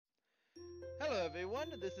everyone,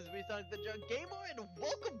 this is Resonic the Junk Gamer, and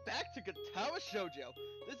welcome back to Katawa Shoujo.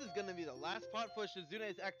 This is gonna be the last part for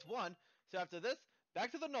Shizune's Act 1, so after this,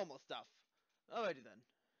 back to the normal stuff. Alrighty then.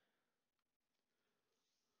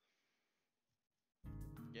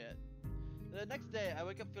 Yeah. The next day, I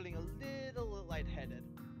wake up feeling a little lightheaded.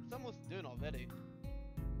 It's almost noon already.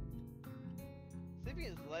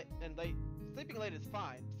 Sleeping late is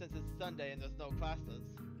fine, since it's Sunday and there's no classes.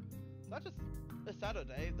 Not just a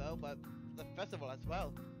Saturday, though, but the festival as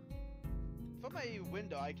well. From my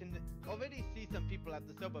window, I can already see some people at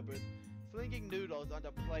the soba booth, slinging noodles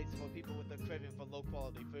onto plates for people with a craving for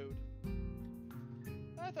low-quality food.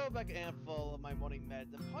 I throw back a handful of my morning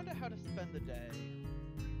meds and ponder how to spend the day.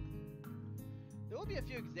 There will be a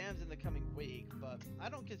few exams in the coming week, but I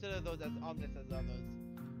don't consider those as ominous as others,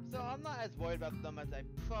 so I'm not as worried about them as I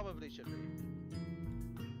probably should be.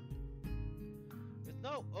 With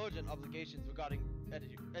no urgent obligations regarding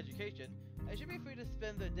education, I should be free to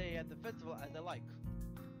spend the day at the festival as I like.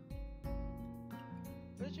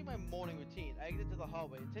 Finishing my morning routine, I exit to the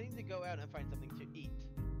hallway, intending to go out and find something to eat.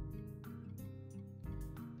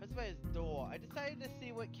 Passing by his door, I decided to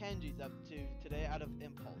see what Kenji's up to today out of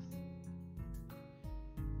impulse.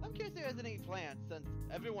 I'm curious if he has any plans, since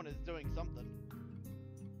everyone is doing something.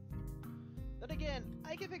 Then again,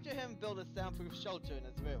 I can picture him build a soundproof shelter in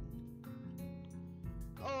his room.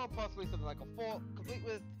 Or possibly something like a fort, complete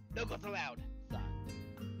with "No Girls Allowed" sign.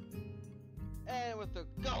 And with the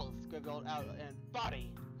 "Girls" scribbled out and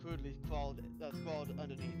 "Body" crudely scrawled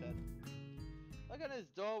underneath it. Like on his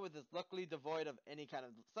door, with his luckily devoid of any kind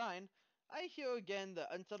of sign, I hear again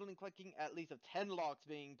the unsettling clicking at least of 10 locks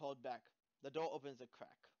being pulled back. The door opens a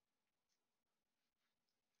crack.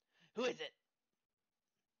 Who is it?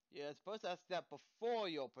 You're supposed to ask that before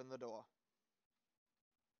you open the door.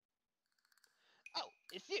 Oh,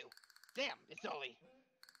 it's you! Damn, it's Ollie.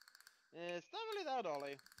 It's not really that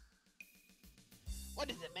Ollie. What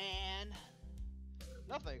is it, man?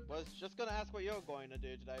 Nothing. Was just gonna ask what you're going to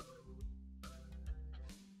do today.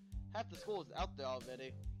 Half the school's out there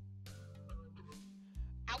already.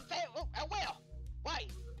 Out there? Oh, out where? Why?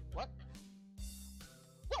 What?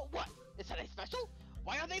 Whoa, what? Is that a special?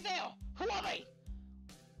 Why are they there? Who are they?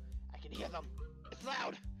 I can hear them. It's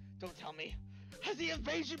loud. Don't tell me. Has the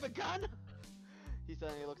invasion begun? He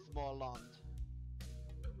suddenly looks more alarmed.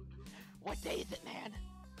 What day is it, man?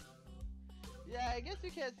 Yeah, I guess you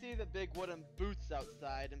can't see the big wooden booths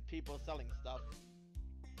outside and people selling stuff.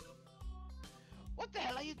 What the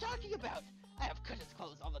hell are you talking about? I have curtains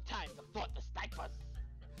closed all the time to thwart the snipers.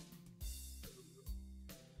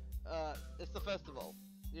 It's the festival.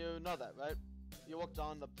 You know that, right? You walked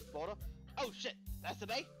on the border? Oh shit, that's the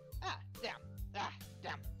day? Damn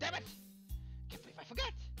it! Can't believe I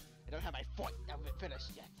forgot! I don't have my fort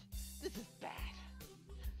finished yet. This is bad.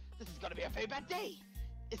 This is gonna be a very bad day.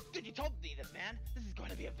 It's good you told me this, man. This is going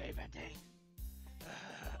to be a very bad day.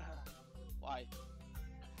 Why?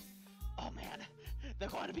 Oh man, they're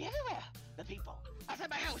going to be everywhere. The people outside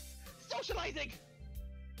my house, socializing.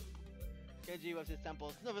 Kenji rubs his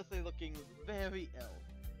temples, nervously looking very ill.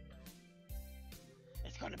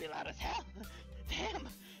 It's going to be loud as hell. Damn,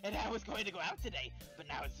 and I was going to go out today, but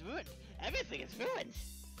now it's ruined. Everything is ruined.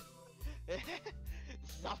 This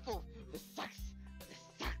is awful. This sucks. This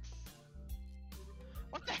sucks.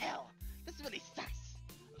 What the hell? This really sucks.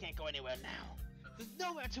 I can't go anywhere now. There's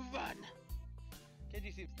nowhere to run.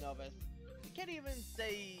 Kenji seems nervous. He can't even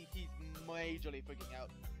say he's majorly freaking out.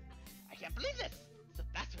 I can't believe this. So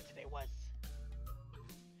that's what today was.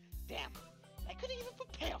 Damn, I couldn't even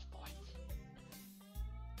prepare for it.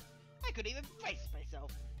 I couldn't even brace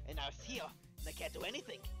myself, and now it's here, and I can't do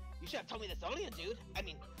anything. You should have told me this earlier, dude. I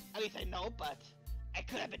mean, at least I know, but I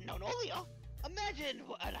could have been known earlier. Imagine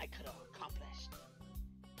what I could have accomplished.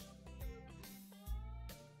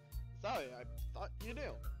 Sorry, I thought you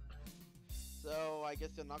knew. So, I guess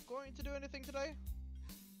you're not going to do anything today?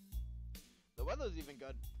 The weather's even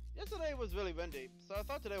good. Yesterday was really windy, so I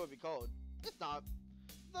thought today would be cold. It's not.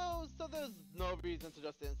 Though, so there's no reason to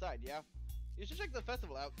just stay inside, yeah? You should check the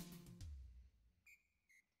festival out.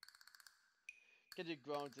 Kenji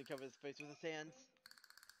groans and covers his face with his hands.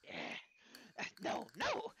 No,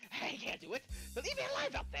 I can't do it. They'll leave me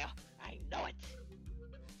alive out there. I know it.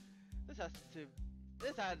 This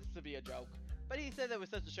has to be a joke. But he said that with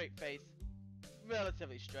such a straight face.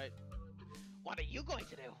 Relatively straight. What are you going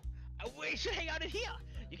to do? We should hang out in here.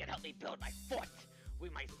 You can help me build my fort. We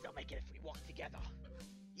might still make it if we work together.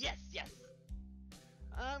 Yes.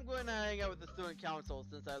 I'm going to hang out with the student council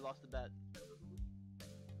since I lost the bet.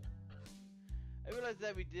 I realized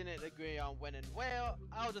that we didn't agree on when and where.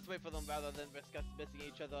 I'll just wait for them rather than risk us missing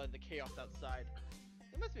each other in the chaos outside.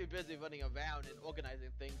 He must be busy running around and organizing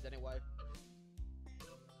things anyway.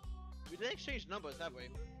 We didn't exchange numbers, have we?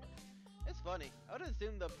 It's funny. I would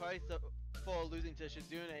assume the price for losing to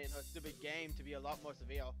Shizune in her stupid game to be a lot more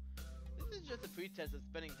severe. This is just a pretense of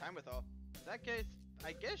spending time with her. In that case,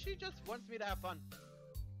 I guess she just wants me to have fun.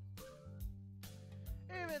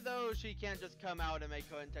 Even though she can't just come out and make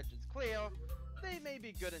her intentions clear, they may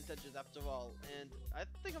be good intentions after all, and I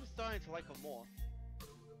think I'm starting to like her more.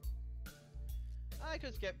 I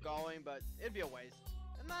could skip going, but it'd be a waste.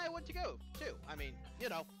 And I want to go, too. I mean, you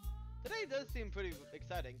know, today does seem pretty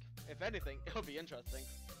exciting. If anything, it'll be interesting.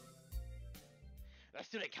 The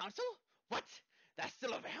student council? What? That's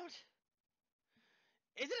still around?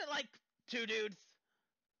 Isn't it like 2 dudes?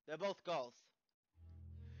 They're both girls.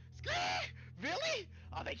 Really?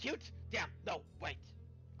 Are they cute? Damn, no, wait.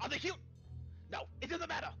 Are they cute? No, it doesn't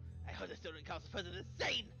matter. I heard the student council president is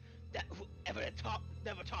saying that whoever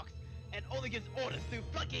never talks and only gives orders through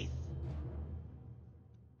flunkies.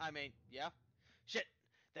 I mean, yeah. Shit,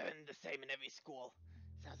 they're in the same in every school.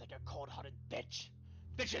 Sounds like a cold-hearted bitch.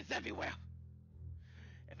 Bitches everywhere.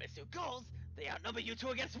 If it's 2 girls, they outnumber you 2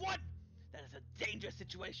 against 1. That is a dangerous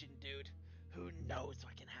situation, dude. Who knows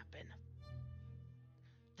what can happen?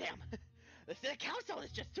 Damn, the city council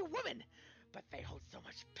is just 2 women, but they hold so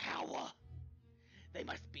much power. They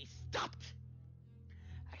must be stopped.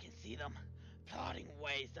 I can see them plotting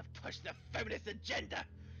ways to push the feminist agenda.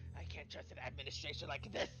 I can't trust an administration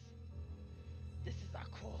like this. This is not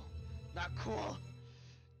cool. Not cool.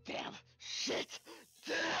 Damn. Shit.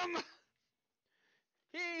 Damn.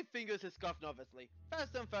 He fingers his scarf nervously,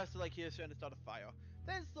 faster and faster like he is trying to start a fire,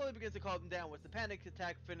 then slowly begins to calm down once the panic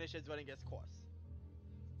attack finishes running its course.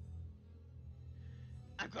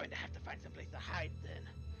 I'm going to have to find some place to hide then.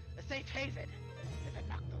 A safe haven. If I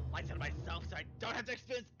knock the lights out of myself so I don't have to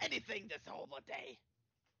experience anything this whole day.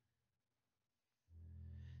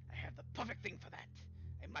 I have the perfect thing for that.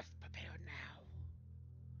 I must prepare now.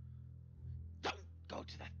 Don't go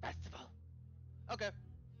to that festival. Okay.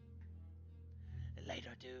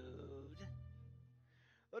 Later, dude.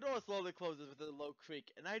 The door slowly closes with a low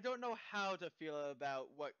creak, and I don't know how to feel about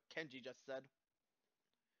what Kenji just said.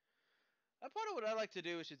 A part of what I like to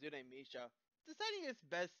do is Shizune and Misha. Deciding it's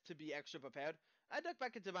best to be extra prepared, I duck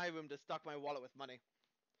back into my room to stock my wallet with money.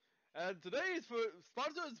 And today's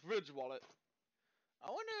sponsor is Fridge Wallet.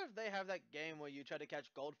 I wonder if they have that game where you try to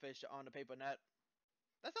catch goldfish on a paper net.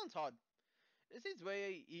 That sounds hard. It seems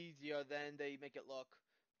way easier than they make it look.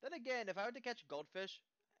 Then again, if I were to catch goldfish,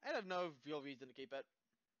 I'd have no real reason to keep it.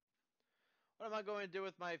 What am I going to do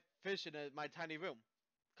with my fish in my tiny room?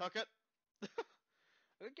 Cook it?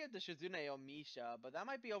 I could give it to Shizune or Misha, but that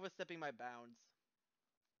might be overstepping my bounds.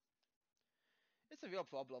 It's a real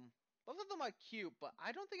problem. Both of them are cute, but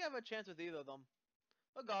I don't think I have a chance with either of them.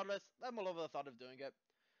 Regardless, I'm all over the thought of doing it.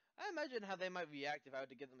 I imagine how they might react if I were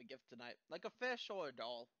to give them a gift tonight, like a fish or a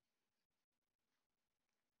doll.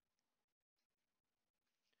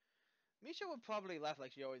 Misha would probably laugh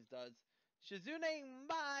like she always does. Shizune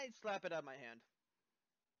might slap it out of my hand.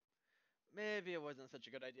 Maybe it wasn't such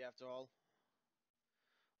a good idea after all.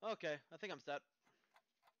 Okay, I think I'm set.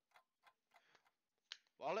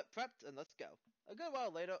 Wallet prepped, and let's go. A good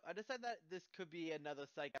while later, I decided that this could be another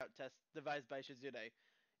psych out test devised by Shizune.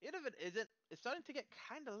 Even if it isn't, it's starting to get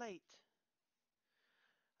kinda late.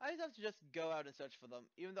 I have to just go out and search for them,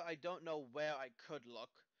 even though I don't know where I could look.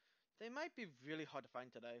 They might be really hard to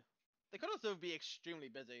find today. They could also be extremely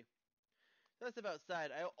busy. So I step outside,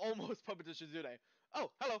 I almost bump into Shizune. Oh,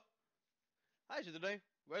 hello! Hi Shizune,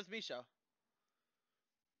 where's Misha?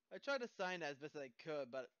 I tried to sign as best as I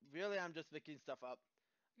could, but really I'm just making stuff up.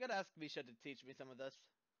 I gotta ask Misha to teach me some of this.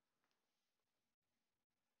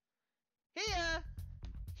 Here!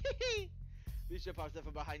 Hee Misha pops up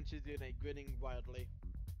from behind Shizune, grinning wildly.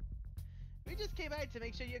 We just came out to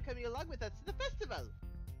make sure you're coming along with us to the festival!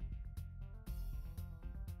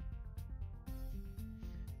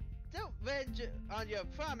 Don't venture on your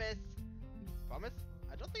promise! Promise?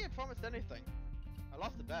 I don't think I promised anything. I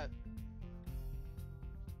lost a bet.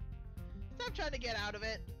 Stop trying to get out of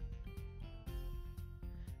it!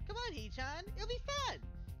 Come on, Hee-chan, it'll be fun!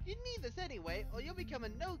 You need this anyway, or you'll become a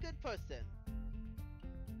no-good person.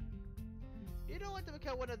 You don't want to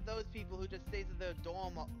become one of those people who just stays in their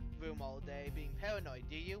dorm room all day, being paranoid,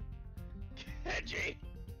 do you? Kenji!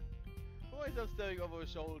 Always I'm staring over his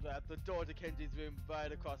shoulder at the door to Kenji's room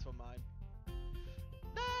right across from mine.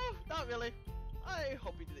 No, not really. I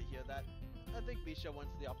hope he didn't hear that. I think Misha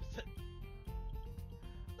wants the opposite.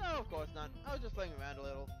 No, of course not. I was just playing around a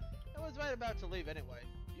little. I was right about to leave anyway.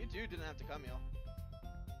 You two didn't have to come here.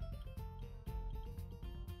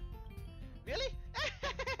 Really?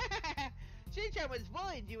 Shi-chan was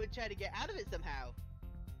worried you would try to get out of it somehow.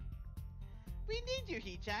 We need you,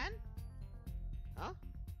 He-chan. Huh?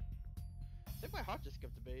 I think my heart just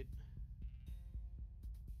skipped a beat.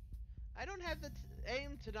 I don't have the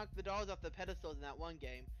aim to knock the dolls off the pedestals in that one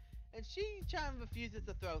game, and Shi-chan refuses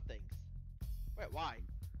to throw things. Wait, why?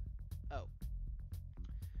 Oh.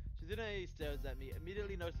 Shizune stares at me,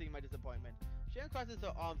 immediately noticing my disappointment. She uncrosses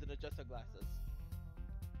her arms and adjusts her glasses.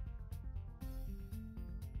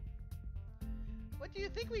 What do you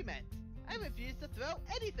think we meant? I refuse to throw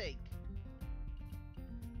anything!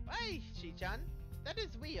 Why, Shi-chan? That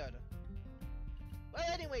is weird. Well,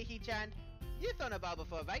 anyway, He-chan, you've thrown a ball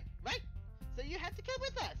before, right? Right? So you have to come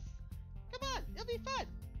with us! Come on, it'll be fun!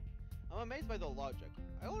 I'm amazed by the logic.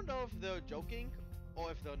 I don't know if they're joking,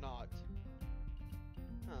 or if they're not.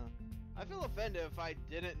 Huh. I feel offended if I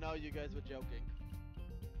didn't know you guys were joking.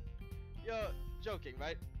 You're joking,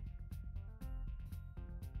 right?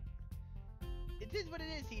 It is what it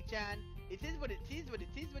is, He-chan. It is what it is, what it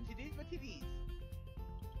is, what it is, what it is.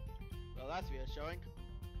 Well, that's reassuring.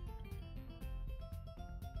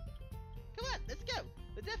 Come on, let's go.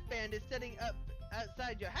 The death band is setting up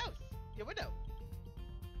outside your house, your window.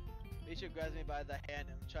 Misha grabs me by the hand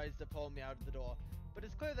and tries to pull me out of the door, but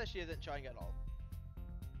it's clear that she isn't trying at all.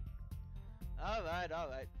 Alright,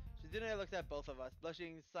 alright. Shizune looks at both of us,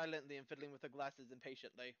 blushing silently and fiddling with her glasses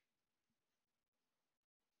impatiently.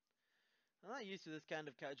 I'm not used to this kind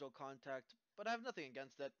of casual contact, but I have nothing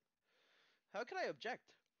against it. How can I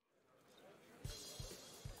object?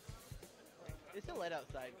 It's still light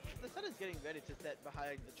outside. The sun is getting ready to set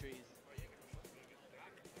behind the trees.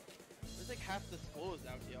 There's like half the school is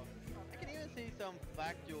out here. I can even see some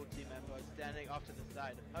black dual team members standing off to the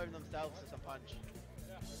side, hurting themselves to some punch.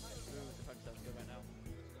 Ooh, the punch sounds good right now.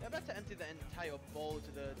 They're about to empty the entire bowl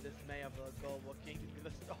to the dismay of the girl working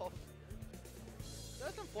the stall. There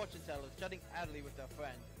are some fortune tellers chatting idly with their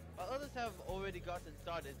friends, while others have already gotten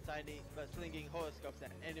started slinging horoscopes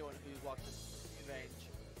at anyone who walks in range.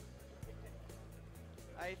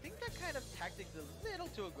 I think that kind of tactic's a little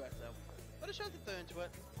too aggressive, but it shows that they're into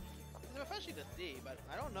it. It's refreshing to see, but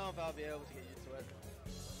I don't know if I'll be able to get used to it.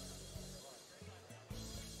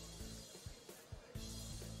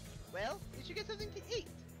 Well, you should get something to eat.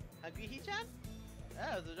 Hungry, He-chan?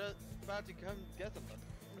 Yeah, I was just about to come get something.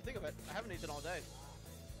 Come to think of it, I haven't eaten all day.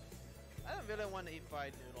 I don't really want to eat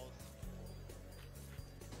fried noodles.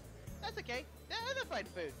 That's okay, there are other fried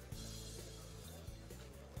foods.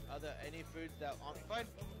 Are there any foods that aren't fried?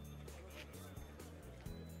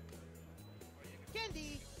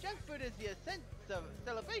 Candy! Junk food is the essence of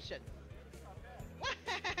celebration!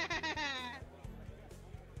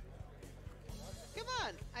 Come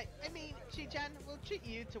on! I mean, Shi-chan will treat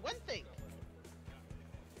you to one thing!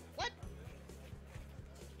 What?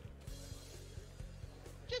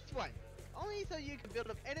 Just one! Only so you can build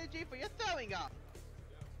up energy for your throwing up!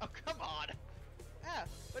 Oh, come on! Ah,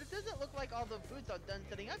 but it doesn't look like all the foods are done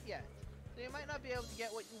setting up yet, so you might not be able to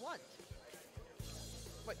get what you want.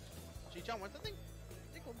 Wait, Shi-chan wants something?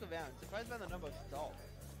 Take a look around, surprised by the number of stalls.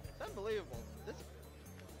 It's unbelievable. This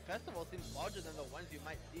festival seems larger than the ones you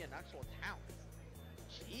might see in actual towns.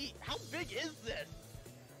 Gee, how big is this?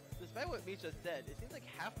 Despite what Misha said, it seems like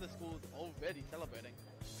half the school is already celebrating.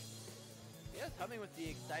 He is humming with the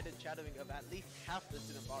excited chattering of at least half the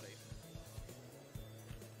student body.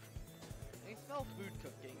 I smell food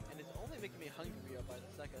cooking, and it's only making me hungrier by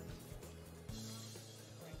the second.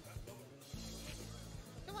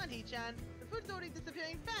 Come on, He-chan, the food's already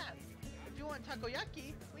disappearing fast. If you want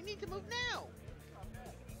takoyaki, we need to move now.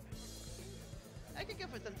 I could go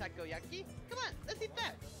for some takoyaki. Come on, let's eat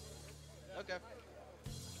that. Okay.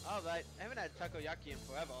 Alright, I haven't had takoyaki in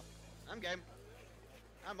forever. I'm game.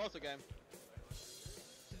 I'm also game.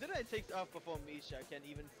 Shizune takes off before Misha can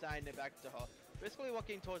even sign it back to her, briskly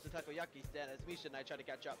walking towards the takoyaki stand as Misha and I try to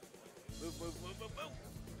catch up. Move, move, move, move, move!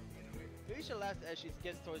 Misha laughs as she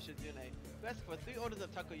skips towards Shizune, who asks for 3 orders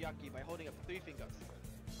of takoyaki by holding up 3 fingers.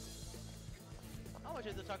 How much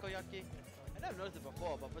is the takoyaki? I never noticed it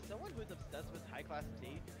before, but for someone who's obsessed with high-class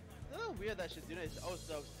tea, it's a little weird that Shizune is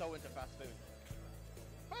also so into fast food.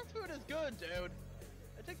 Fast food is good, dude!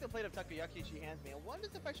 I take the plate of takoyaki she hands me and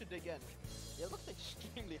wonders if I should dig in. It looks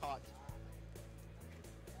extremely hot.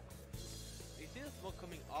 You see the smoke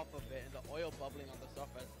coming off of it and the oil bubbling on the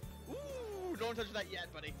surface. Ooh, don't touch that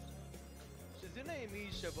yet, buddy. Shizune and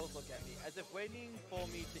Misha both look at me, as if waiting for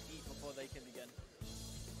me to eat before they can begin.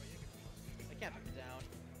 I can't put it down,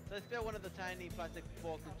 so I spare one of the tiny plastic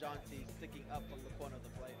forks and John-Tees sticking up from the corner of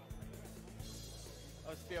the plate.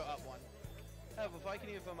 I'll spear up one. However, before I can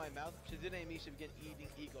even fill my mouth, Shizune and Misha begin eating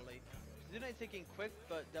eagerly. Shizune taking quick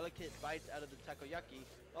but delicate bites out of the takoyaki,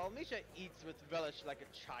 while Misha eats with relish like a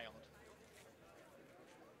child.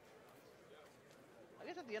 I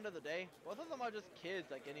guess at the end of the day, both of them are just kids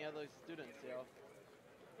like any other students, yo.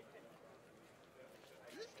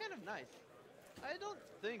 This is kind of nice. I don't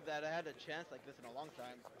think that I had a chance like this in a long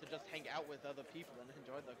time, to just hang out with other people and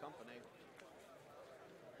enjoy their company.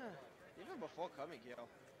 Even before coming here,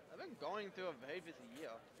 I've been going through a very busy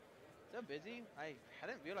year. So busy, I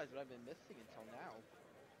hadn't realized what I've been missing until now.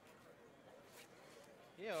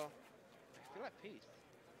 Here, I feel at peace.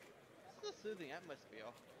 This is a soothing atmosphere.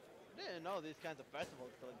 I didn't know these kinds of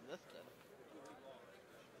festivals still existed.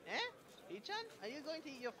 Eh? Hichan, are you going to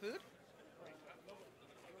eat your food?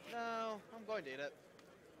 No, I'm going to eat it.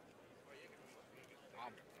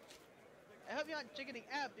 I hope you're not chickening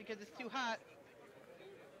out because it's too hot.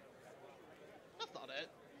 That's not it.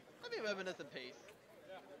 Let me reminisce in peace.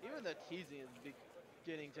 Even the teasing is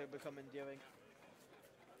beginning to become endearing.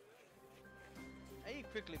 I eat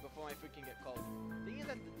quickly before my food can get cold. Thinking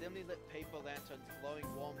that the dimly lit paper lanterns glowing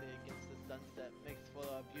warmly against the sunset makes for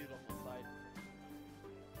a beautiful sight.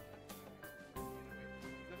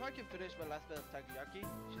 Before I can finish my last bit of takoyaki,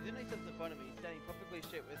 Shizune sits in front of me, standing perfectly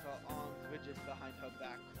straight with her arms rigid behind her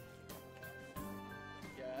back.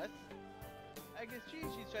 Yes? I can see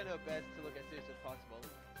she's trying her best to look as serious as possible,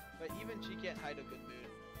 but even she can't hide a good mood,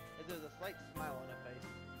 as there's a slight smile on her face.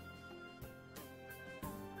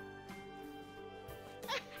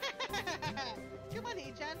 Come on,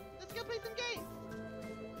 Hichan, let's go play some games!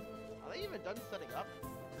 Are they even done setting up?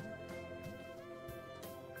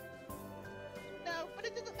 No, but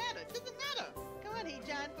it doesn't matter, it doesn't matter! Come on,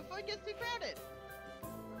 Hichan, before it gets too crowded!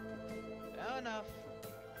 Fair enough.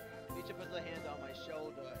 Misha puts her hand on my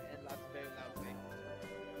shoulder and laughs very loudly.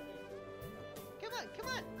 Come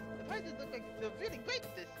on! The prizes look like they're really great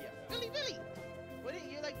this year! Really!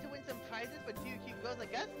 Wouldn't you like to win some prizes for two cute girls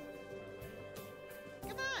like us?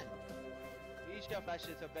 Come on! Misha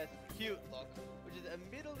flashes her best cute look, which is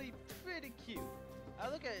admittedly pretty cute. I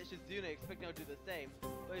look at Shizune expecting her to do the same,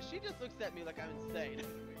 but she just looks at me like I'm insane.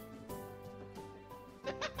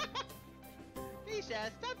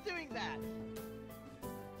 Misha, stop doing that!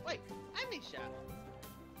 Wait, I'm Misha!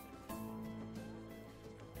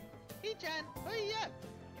 Hichan, hurry up!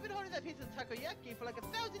 You've been holding that piece of takoyaki for like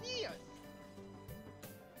 1,000 years!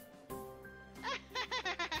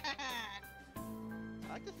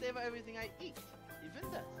 I like to savor everything I eat, even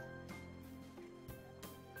this.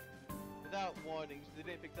 Without warning,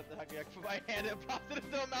 Shizune picks up the takoyaki from my hand and pops it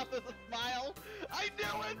into her mouth with a smile. I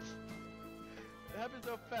knew it! It happened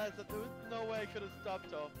so fast that there was no way I could have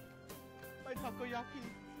stopped her. My takoyaki.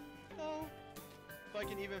 No. So I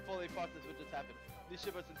can even fully process what just happened. This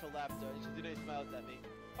shivers into laughter, and Shizune smiles at me.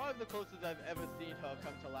 Probably the closest I've ever seen her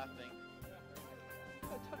come to laughing.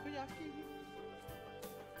 My takoyaki.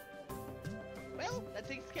 Well, that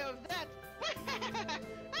takes care of that.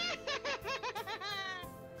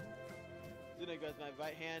 Shizune grabs my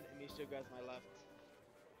right hand, and Misha grabs my left.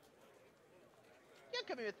 You're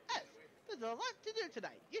coming with us. There's a lot to do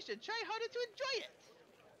tonight. You should try harder to enjoy it.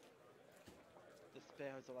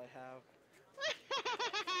 Despair is all I have.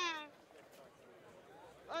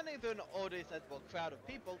 Running through an already sensible crowd of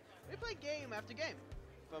people, we play game after game.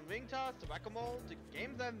 From ring toss to whack-a-mole to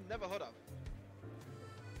games I've never heard of.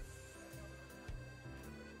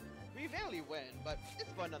 We rarely win, but it's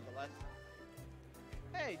fun nonetheless.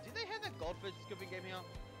 Hey, do they have that goldfish scooping game here?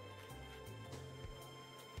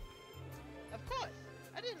 Of course!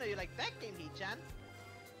 I didn't know you liked that game, Hichan.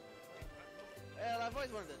 Well, I've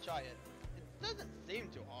always wanted to try it. It doesn't seem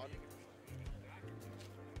too hard.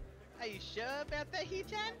 Are you sure about that,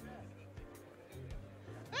 Hichan?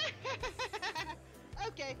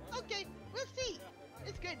 Okay, we'll see.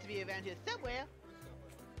 It's great to be around here somewhere.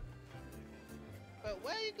 But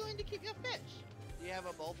where are you going to keep your fish? Do you have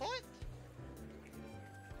a bowl for it?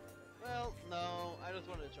 Well, no, I just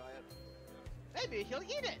wanted to try it. Maybe he'll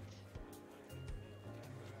eat it.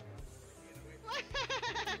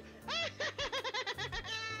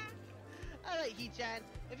 Alright, Hichan,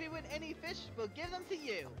 if we win any fish, we'll give them to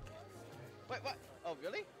you. Wait, what? Oh,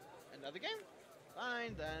 really? Another game?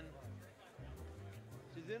 Fine, then.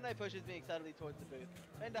 Shizune pushes me excitedly towards the booth,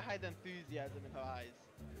 trying to hide the enthusiasm in her eyes.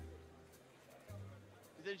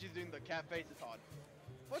 Then she's doing the cat faces hard.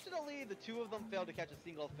 Fortunately, the two of them failed to catch a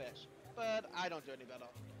single fish, but I don't do any better.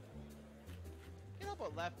 Can't help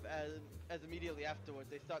but laugh as immediately afterwards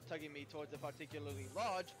they start tugging me towards a particularly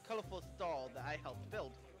large, colorful stall that I helped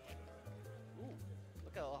build. Ooh,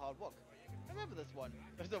 look at all the hard work. I remember this one.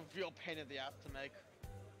 It was a real pain in the ass to make.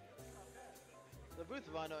 The booth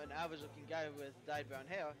runner, an average-looking guy with dyed brown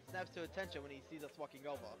hair, snaps to attention when he sees us walking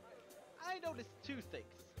over. I noticed two things.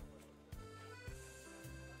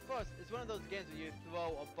 First, it's one of those games where you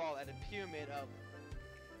throw a ball at a pyramid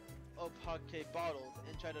of arcade bottles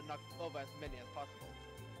and try to knock over as many as possible.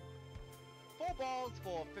 4 balls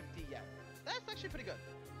for 50 yen. That's actually pretty good.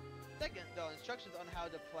 Second, there are instructions on how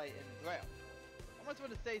to play in Braille. I almost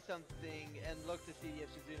want to say something and look to see if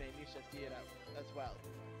Shizune and Misha see it out as well.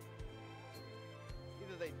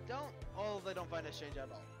 Either they don't, or they don't find it strange at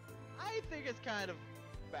all. I think it's kind of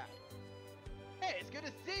bad. Hey, it's good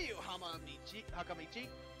to see you, Hakamichi.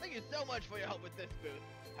 Thank you so much for your help with this booth.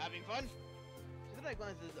 Having fun? Shizune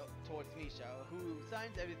glances towards Misha, who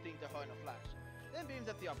signs everything to her in a flash, then beams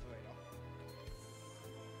at the operator.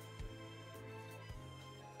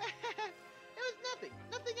 It was nothing.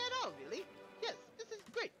 Nothing at all, really. Yes, this is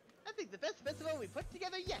great. I think the best festival we put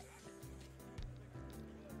together yet.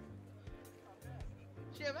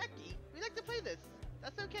 Shiraki, we'd like to play this.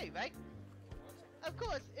 That's okay, right? Of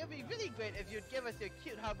course, it would be really great if you'd give us your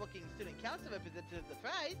cute, hard-working student council representative the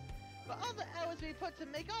prize for all the hours we put to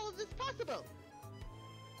make all of this possible.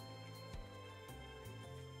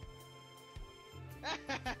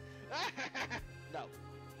 No.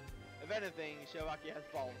 If anything, Shiraki has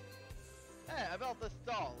balls. Hey, about the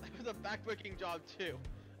stall. It was a backbreaking job too.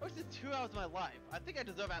 I wasted 2 hours of my life. I think I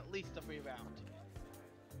deserve at least a free round.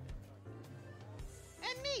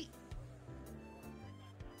 And me!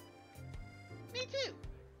 Me too!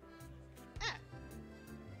 Ah!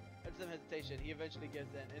 After some hesitation, he eventually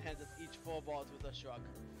gives in and hands us each 4 balls with a shrug.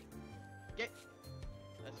 Get!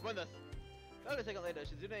 Let's win this! About a second later,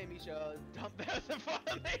 Shizune and Misha dump bears in front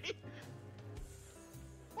of me!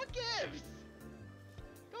 What gives?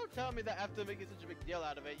 Don't tell me that after making such a big deal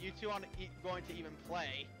out of it, you two aren't going to even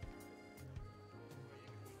play.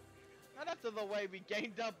 Not after the way we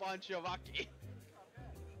ganged up on Shiraki.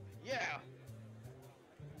 Yeah.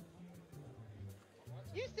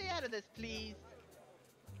 You stay out of this, please.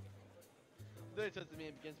 Then he turns to me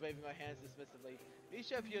and begins waving her hands dismissively.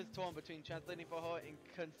 Misha appears torn between translating for her and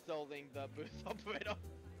consoling the booth operator.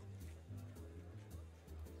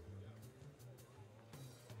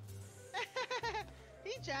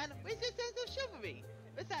 He-chan, where's your sense of chivalry?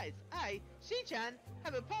 Besides, She-chan,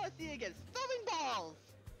 have a policy against throwing balls!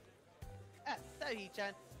 Sorry,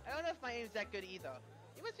 He-chan. I don't know if my aim's that good either.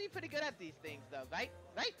 You must be pretty good at these things, though, right?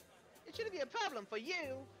 Right? It shouldn't be a problem for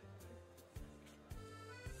you!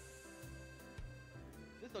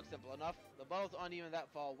 This looks simple enough. The balls aren't even that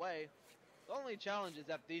far away. The only challenge is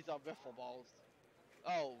that these are wiffle balls.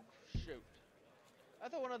 Oh, shoot. I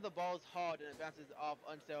throw one of the balls hard and it bounces off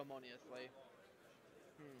unceremoniously.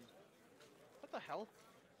 What the hell?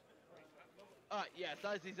 Yeah, it's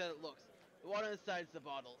not as easy as it looks. The water inside's the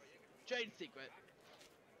bottles. Trade secret.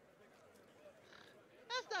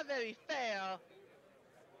 That's not very fair.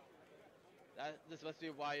 This must be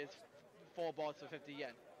why it's 4 balls for 50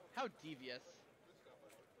 yen. How devious.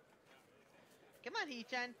 Come on,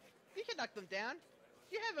 He-chan. You can knock them down.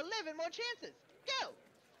 You have 11 more chances. Go!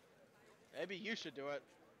 Maybe you should do it.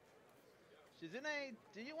 Shizune,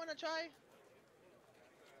 do you want to try?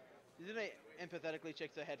 Shizune empathetically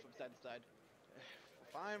shakes her head from side to side.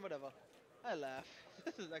 Fine, whatever. I laugh.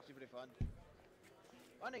 This is actually pretty fun.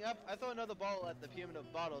 Winding up, I throw another ball at the pyramid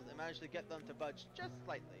of bottles and manage to get them to budge just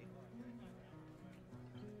slightly.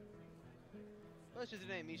 Both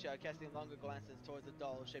Shizune and Misha are casting longer glances towards the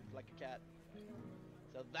doll shaped like a cat.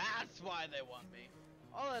 So that's why they want me.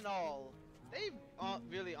 All in all, they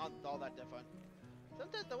really aren't all that different.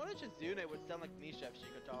 Sometimes I wonder if Shizune would sound like Misha if she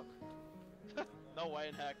could talk. No way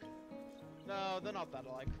in heck. No, they're not that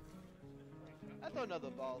alike. I throw another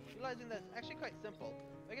ball, realizing that it's actually quite simple.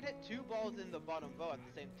 If I can hit 2 balls in the bottom row at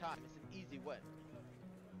the same time, it's an easy win.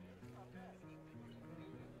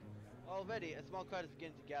 Already, a small crowd is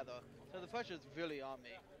beginning to gather, so the pressure is really on me.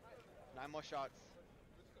 9 more shots.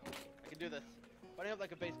 I can do this. Running up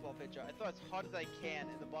like a baseball pitcher, I throw as hard as I can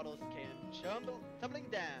and the bottles came tumbling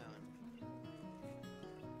down.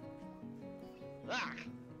 Ah!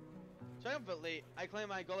 Triumphantly, I claim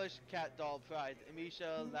my ghoulish cat doll prize, and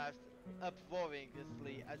Misha laughs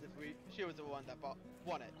uproariously as if she was the one that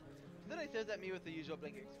won it. Then she stares at me with the usual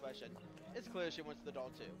blinking expression. It's clear she wants the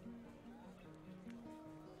doll too.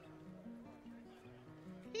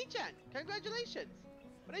 He-chan, congratulations!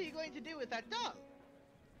 What are you going to do with that doll?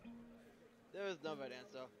 There is no right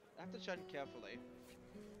answer. I have to tread carefully.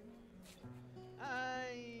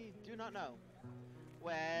 I do not know.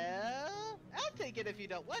 Well, I'll take it if you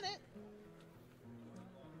don't want it.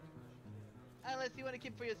 Unless you want to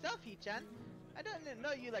keep for yourself, He-chan. I don't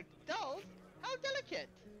know you like dolls. How delicate.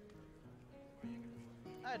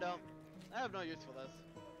 I don't. I have no use for this.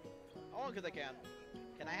 I want because I can.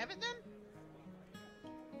 Can I have it then?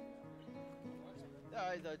 Their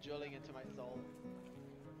eyes are drilling into my soul.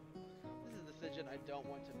 This is a decision I don't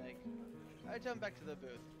want to make. I turn back to the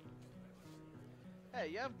booth. Hey,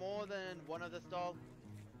 you have more than one of the stall?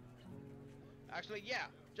 Actually, yeah,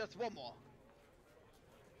 just one more.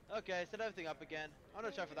 Okay, set everything up again. I'm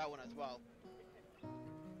gonna try for that one as well.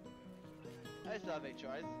 I still have 8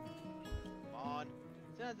 tries. Come on.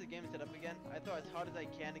 As soon as the game is set up again, I throw as hard as I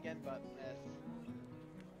can again, but miss.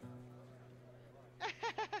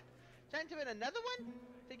 Trying to win another one?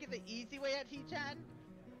 Take it the easy way at He-chan?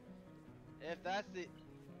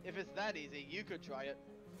 If it's that easy, you could try it.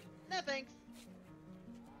 No thanks.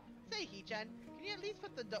 Say, He-chan, can you at least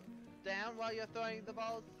put the down while you're throwing the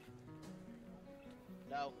balls?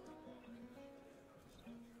 No.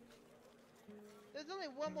 There's only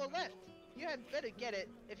one more left. You had better get it.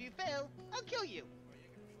 If you fail, I'll kill you.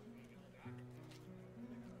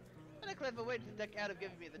 What a clever way to duck out of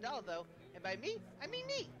giving me the doll, though. And by me, I mean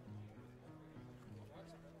me.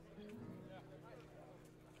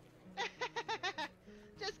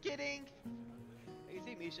 Just kidding. You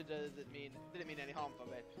see, Misha didn't mean any harm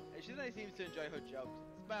from it. And Shizune seems to enjoy her jokes,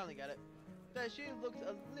 smiling at it. But she looks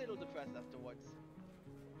a little depressed afterwards.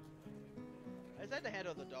 I decide to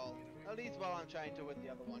handle the doll, at least while I'm trying to win the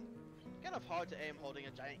other one. It's kind of hard to aim holding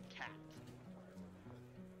a giant cat.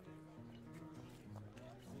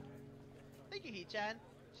 Thank you, He-chan.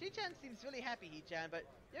 She-chan seems really happy, He-chan, but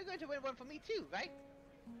you're going to win one for me too, right?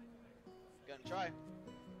 Gonna try.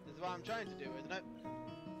 This is what I'm trying to do, isn't it?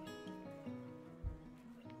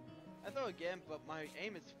 I throw again, but my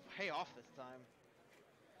aim is way off this time.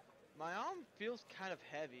 My arm feels kind of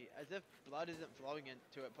heavy, as if blood isn't flowing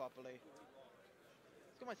into it properly.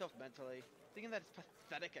 Let's go myself mentally, thinking that it's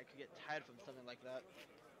pathetic I could get tired from something like that.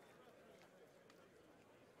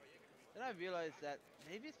 Then I realized that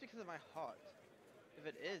maybe it's because of my heart. If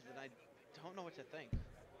it is, then I don't know what to think.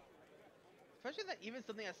 Especially that even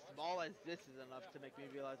something as small as this is enough to make me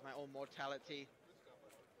realize my own mortality.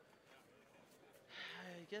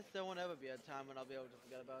 I guess there won't ever be a time when I'll be able to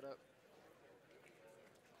forget about it.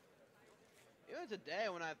 Even today,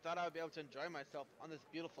 when I thought I would be able to enjoy myself on this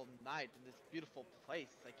beautiful night in this beautiful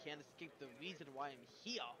place, I can't escape the reason why I'm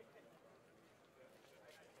here.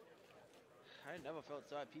 I never felt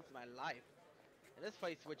so at peace in my life. In this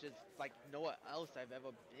place, which is like nowhere else I've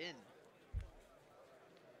ever been.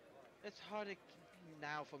 It's hard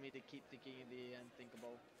now for me to keep thinking the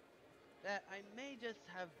unthinkable. That I may just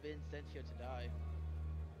have been sent here to die.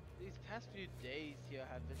 These past few days here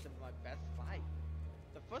have been some of my best life.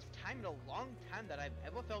 The first time in a long time that I've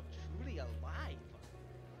ever felt truly alive.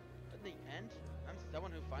 But in the end, I'm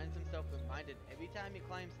someone who finds himself reminded every time he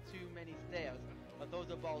climbs too many stairs or throws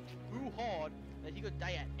a ball too hard that he could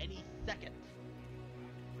die at any second.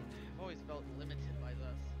 I've always felt limited by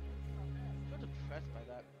this. I feel depressed by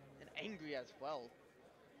that, and angry as well.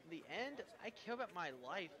 In the end, I care about my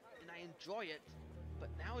life, and I enjoy it, but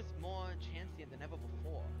now it's more transient than ever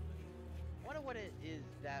before. I wonder what it is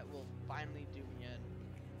that will finally do me in.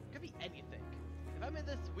 It could be anything. If I'm in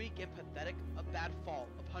this weak and pathetic, a bad fall,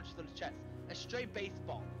 a punch to the chest, a stray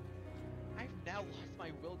baseball. I've now lost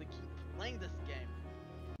my will to keep playing this game.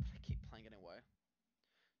 But I keep playing anyway.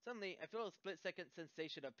 Suddenly, I feel a split-second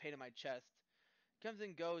sensation of pain in my chest. It comes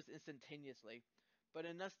and goes instantaneously, but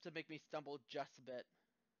enough to make me stumble just a bit.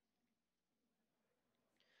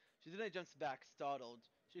 Shizune jumps back, startled.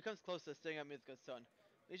 She comes closer, staring at me with concern.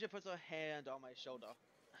 Misha puts her hand on my shoulder.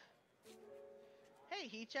 Hey,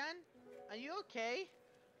 He-chan! Are you okay?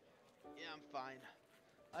 Yeah, I'm fine.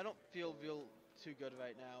 I don't feel too good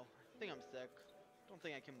right now. I think I'm sick. Don't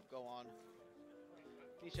think I can go on.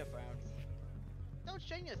 Misha frowns. Don't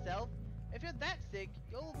strain yourself. If you're that sick,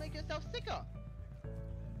 you'll make yourself sicker.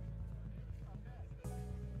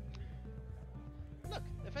 Look,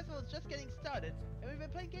 the festival's just getting started, and we've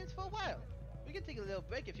been playing games for a while. We can take a little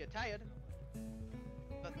break if you're tired.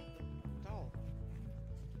 But the doll.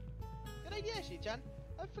 Good idea, Shi-chan.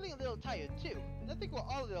 I'm feeling a little tired too, and I think we're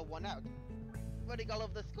all a little worn out. Running all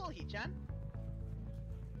over the school, He-chan.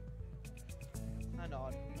 I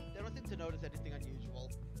nod. They don't seem to notice anything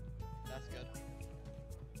unusual. That's good.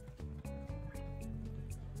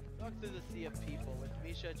 Walks through the sea of people, with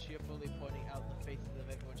Misha cheerfully pointing out the faces of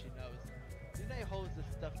everyone she knows. Shizune holds the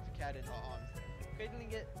stuffed cat in her arms,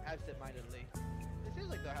 cradling it absent-mindedly. It seems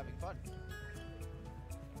like they're having fun.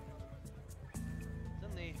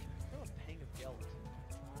 Suddenly, I feel a pang of guilt.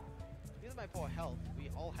 Because of my poor health,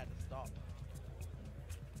 we all had to stop.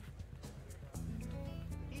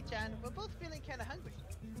 He-chan, we're both feeling kinda hungry.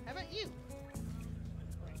 How about you?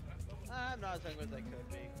 I'm not as hungry as I could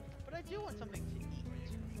be, but I do want something to eat.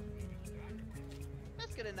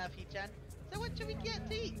 That's good enough, He-chan. So what should we get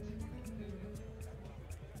to eat?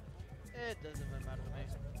 It doesn't really matter to me.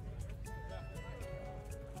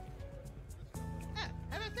 Ah,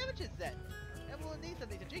 have our sandwiches then. And we'll need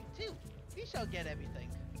something to drink too. We shall get everything.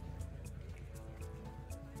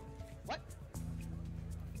 What?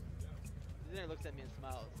 Shizune looks at me and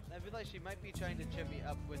smiles. I feel like she might be trying to cheer me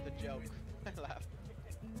up with a joke. I laugh.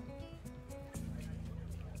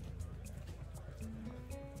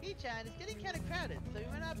 Hee-chan, it's getting kind of crowded, so we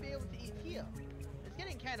might not be able to eat here. It's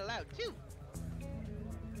getting kind of loud too.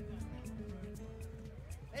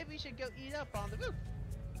 Maybe we should go eat up on the roof.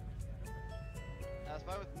 That's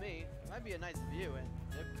fine with me. It might be a nice view and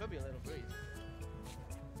there could be a little breeze.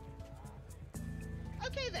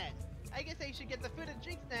 Okay then. I guess I should get the food and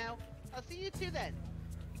drinks now. I'll see you two then.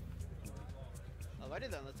 Alrighty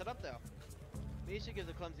then, let's head up there. Misha gives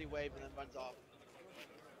a clumsy wave and then runs off.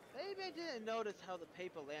 Maybe I didn't notice how the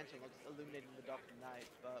paper lantern looks illuminated in the dark night,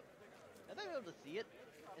 but now that I'm able to see it,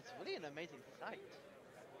 it's really an amazing sight.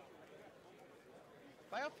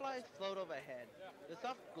 Fireflies float overhead, the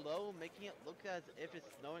soft glow making it look as if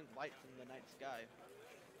it's snowing lights in the night sky.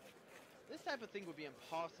 This type of thing would be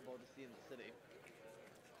impossible to see in the city.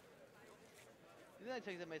 Then I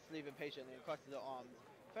takes up my sleeve impatiently and crosses her arms,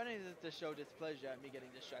 finding this to show displeasure at me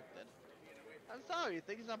getting distracted. I'm sorry,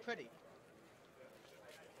 things are pretty.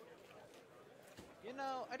 You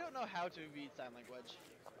know, I don't know how to read sign language.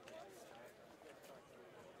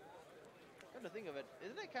 Come to think of it,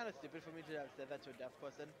 isn't it kind of stupid for me to have said that to a deaf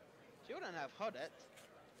person? She wouldn't have heard it.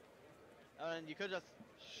 And you could just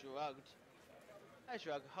shrugged. I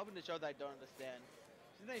shrug, hoping to show that I don't understand.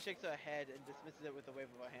 She then shakes her head and dismisses it with a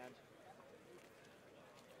wave of her hand.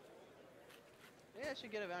 Maybe I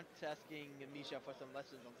should get around to asking Misha for some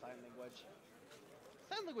lessons on sign language.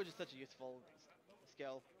 Sign language is such a useful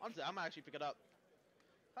skill. Honestly, I might actually pick it up.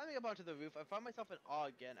 Climbing up onto the roof, I find myself in awe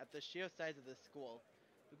again at the sheer size of this school.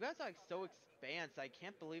 The grounds are like so expansive, I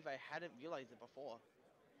can't believe I hadn't realized it before.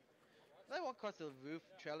 As I walk across the roof,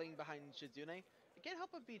 trailing behind Shizune, I can't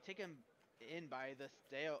help but be taken in by the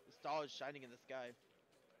stars shining in the sky.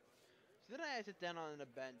 So then I sit down on a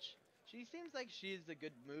bench. She seems like she's in a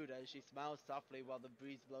good mood as she smiles softly while the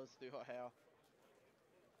breeze blows through her hair.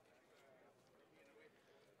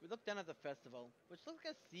 We look down at the festival, which looks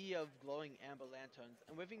like a sea of glowing amber lanterns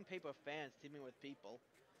and waving paper fans teeming with people.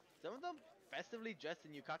 Some of them festively dressed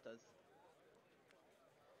in yukatas.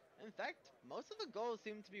 In fact, most of the girls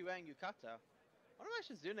seem to be wearing yukata. One of my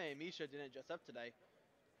Shizune and Misha didn't dress up today,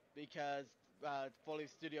 because Foley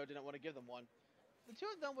Studio didn't want to give them one. The two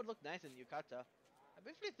of them would look nice in yukata. I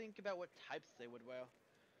briefly think about what types they would wear.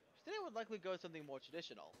 Shizune would likely go something more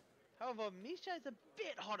traditional. However, Misha is a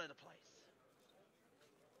bit harder to place.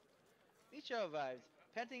 Misha arrives,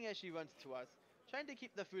 panting as she runs to us, trying to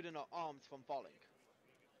keep the food in her arms from falling.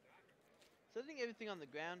 Setting everything on the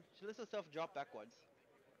ground, she lets herself drop backwards.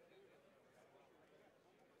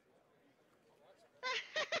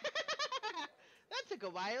 That took a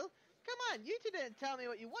while. Come on, you two didn't tell me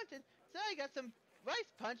what you wanted, so I got some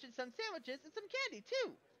rice punch and some sandwiches and some candy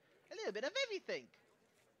too. A little bit of everything.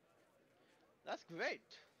 That's great.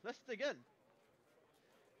 Let's dig in.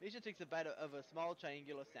 Misha takes a bite of a small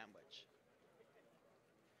triangular sandwich.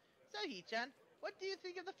 So, Hee-chan, what do you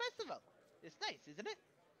think of the festival? It's nice, isn't it?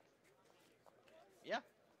 Yeah.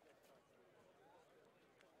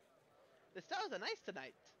 The stars are nice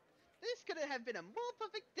tonight. This couldn't have been a more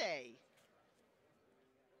perfect day.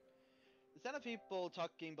 The sound of people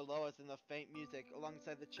talking below us in the faint music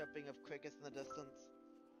alongside the chirping of crickets in the distance.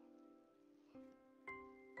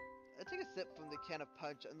 I take a sip from the can of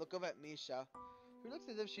punch and look over at Misha, who looks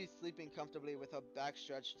as if she's sleeping comfortably with her back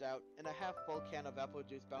stretched out and a half-full can of apple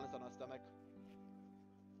juice balanced on her stomach.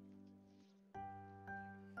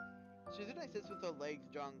 Shizune sits with her legs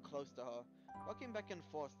drawn close to her, rocking back and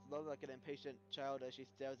forth slowly like an impatient child as she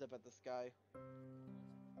stares up at the sky.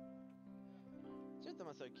 Two of them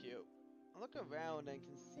are so cute. I look around and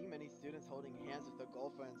can see many students holding hands with their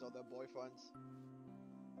girlfriends or their boyfriends.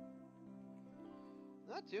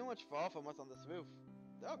 Not too much far from us on this roof.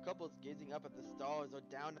 There are couples gazing up at the stars or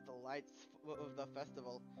down at the lights of the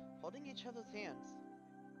festival, holding each other's hands.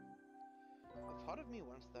 A part of me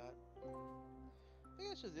wants that. I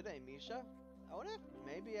think I should Shizune and Misha. I wonder if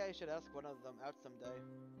maybe I should ask one of them out someday.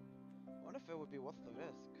 I wonder if it would be worth the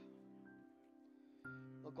risk.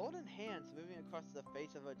 The golden hands moving across the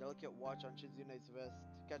face of a delicate watch on Shizune's wrist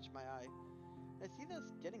catch my eye. I see that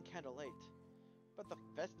it's getting kinda late, but the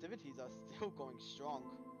festivities are still going strong.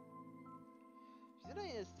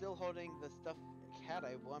 Shizune is still holding the stuffed cat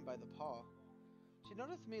I won by the paw. She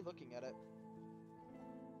noticed me looking at it.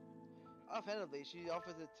 Offhandedly, she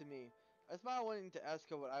offers it to me. I smile, wanting to ask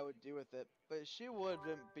her what I would do with it, but she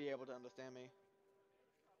wouldn't be able to understand me.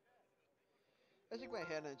 I shake my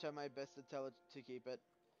hand and try my best to tell her to keep it.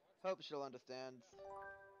 Hope she'll understand.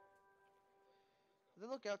 As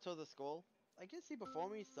I look out toward the school, I can see before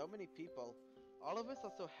me so many people. All of us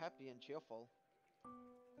are so happy and cheerful.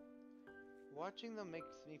 Watching them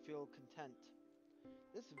makes me feel content.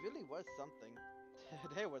 This really was something.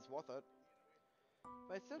 Today was worth it.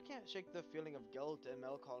 But I still can't shake the feeling of guilt and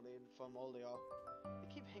melancholy from earlier.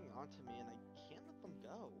 They keep hanging on to me and I can't let them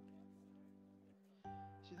go.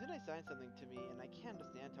 Shizune signed something to me and I can't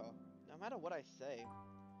understand her. No matter what I say,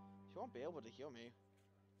 she won't be able to hear me.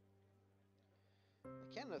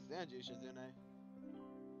 I can't understand you, Shizune.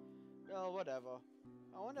 Well, whatever.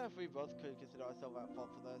 I wonder if we both could consider ourselves at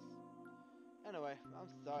fault for this. Anyway, I'm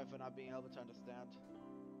sorry for not being able to understand.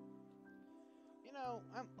 You know,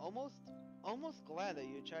 I'm almost glad that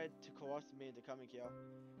you tried to coerce me into coming here.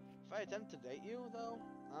 If I attempt to date you, though,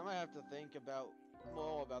 I might have to think about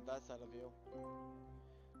more about that side of you.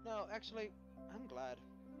 No, actually, I'm glad.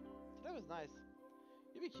 Today was nice.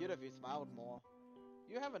 You'd be cute if you smiled more.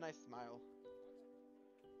 You have a nice smile.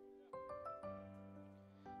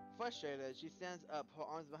 Frustrated, she stands up, her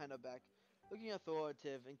arms behind her back, looking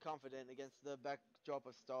authoritative and confident against the backdrop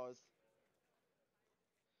of stars.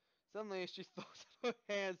 Suddenly, she throws her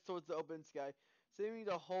hands towards the open sky, seeming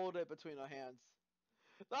to hold it between her hands.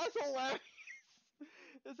 That's hilarious!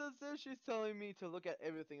 It's as if she's telling me to look at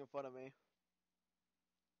everything in front of me.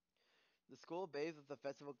 The school bathed with the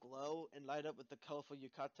festival glow and light up with the colorful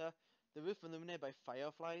yukata, the roof illuminated by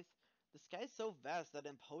fireflies. The sky is so vast that it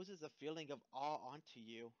imposes a feeling of awe onto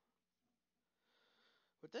you.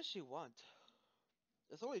 What does she want?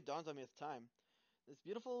 It slowly dawns on me as time. This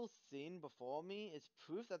beautiful scene before me is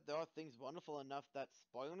proof that there are things wonderful enough that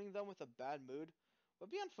spoiling them with a bad mood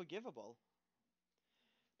would be unforgivable.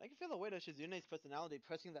 I can feel the weight of Shizune's personality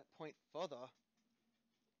pressing that point further.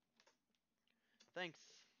 Thanks,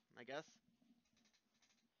 I guess.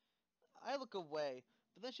 I look away,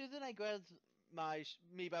 but then Shizune grabs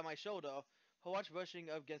me by my shoulder, her watch brushing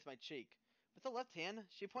against my cheek. With her left hand,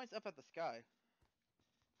 she points up at the sky.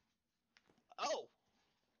 Oh!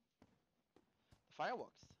 The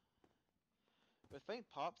fireworks. With faint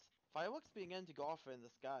pops, fireworks begin to go off in the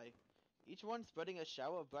sky, each one spreading a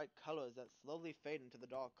shower of bright colors that slowly fade into the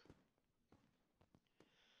dark.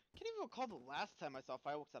 I can't even recall the last time I saw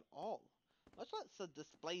fireworks at all, much less a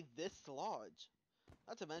display this large.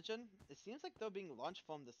 Not to mention, it seems like they're being launched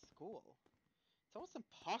from the school. It's almost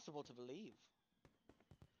impossible to believe.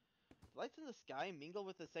 The lights in the sky mingle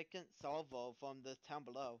with the second salvo from the town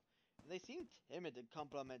below, and they seem timid to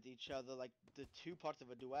complement each other like the two parts of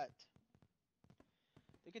a duet.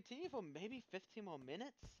 They continue for maybe 15 more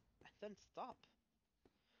minutes, and then stop.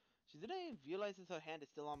 Shizune realizes her hand is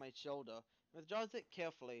still on my shoulder, and withdraws it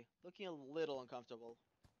carefully, looking a little uncomfortable.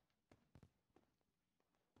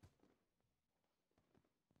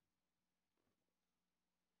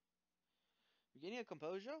 Regaining her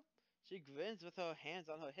composure, she grins with her hands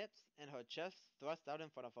on her hips and her chest thrust out in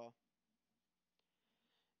front of her.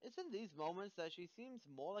 It's in these moments that she seems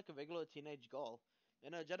more like a regular teenage girl,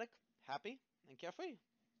 energetic, happy, and carefree.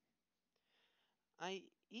 I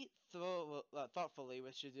eat thoughtfully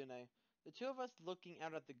with Shizune, the two of us looking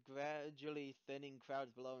out at the gradually thinning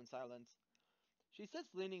crowds below in silence. She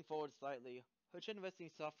sits leaning forward slightly, her chin resting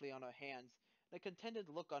softly on her hands, and a contented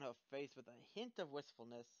look on her face with a hint of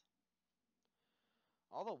wistfulness.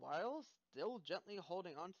 All the while, still gently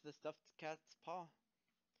holding on to the stuffed cat's paw.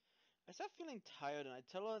 I start feeling tired and I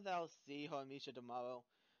tell her that I'll see her and Misha tomorrow,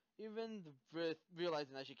 even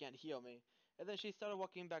realizing that she can't hear me, and then she started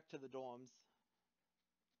walking back to the dorms.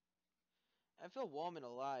 I feel warm and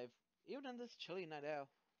alive, even in this chilly night air.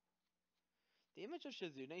 The image of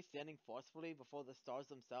Shizune standing forcefully before the stars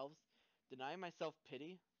themselves, denying myself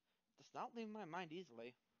pity, does not leave my mind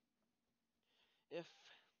easily. If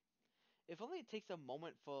if only it takes a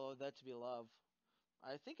moment for there to be love,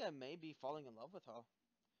 I think I may be falling in love with her.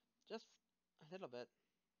 Just a little bit.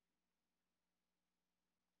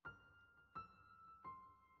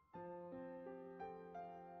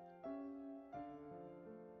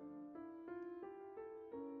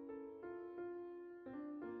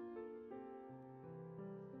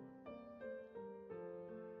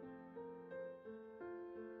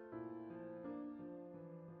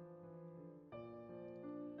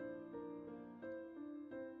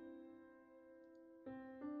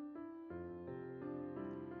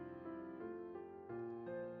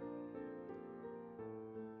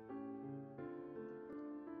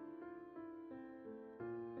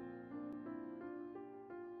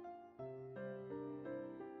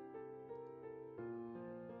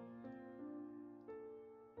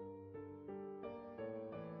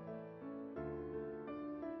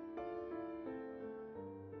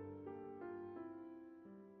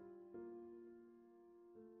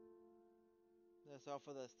 That's all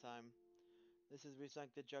for this time. This is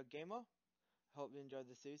Resank the Jug Gamer. I hope you enjoyed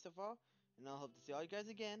the series so far, and I'll hope to see all you guys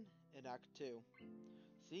again in Act 2.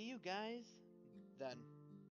 See you guys then.